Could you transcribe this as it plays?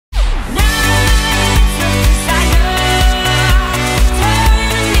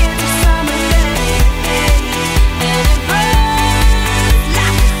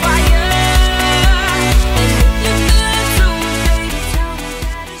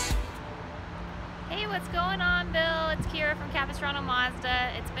what's going on, Bill? It's Kira from Capo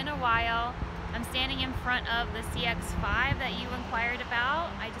Mazda. It's been a while. I'm standing in front of the CX5 that you inquired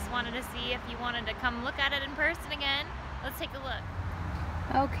about. I just wanted to see if you wanted to come look at it in person again. Let's take a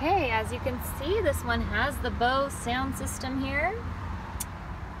look. Okay, as you can see, this one has the Bose sound system here.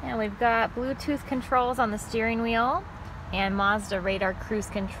 And we've got Bluetooth controls on the steering wheel and Mazda radar cruise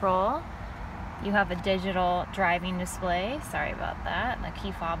control. You have a digital driving display. Sorry about that. The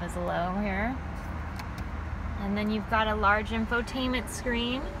key fob is low here. And then you've got a large infotainment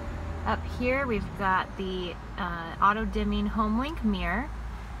screen. Up here we've got the auto-dimming HomeLink mirror.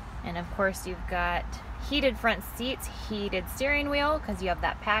 And of course you've got heated front seats, heated steering wheel because you have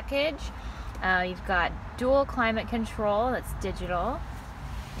that package. You've got dual climate control that's digital.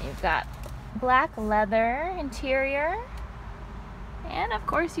 You've got black leather interior. And of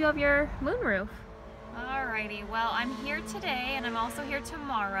course you have your moonroof. Alrighty, well I'm here today and I'm also here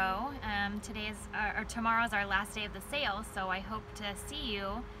tomorrow. Tomorrow is our last day of the sale, so I hope to see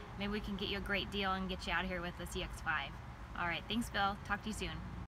you. Maybe we can get you a great deal and get you out here with the CX5. Alright, thanks Bill. Talk to you soon.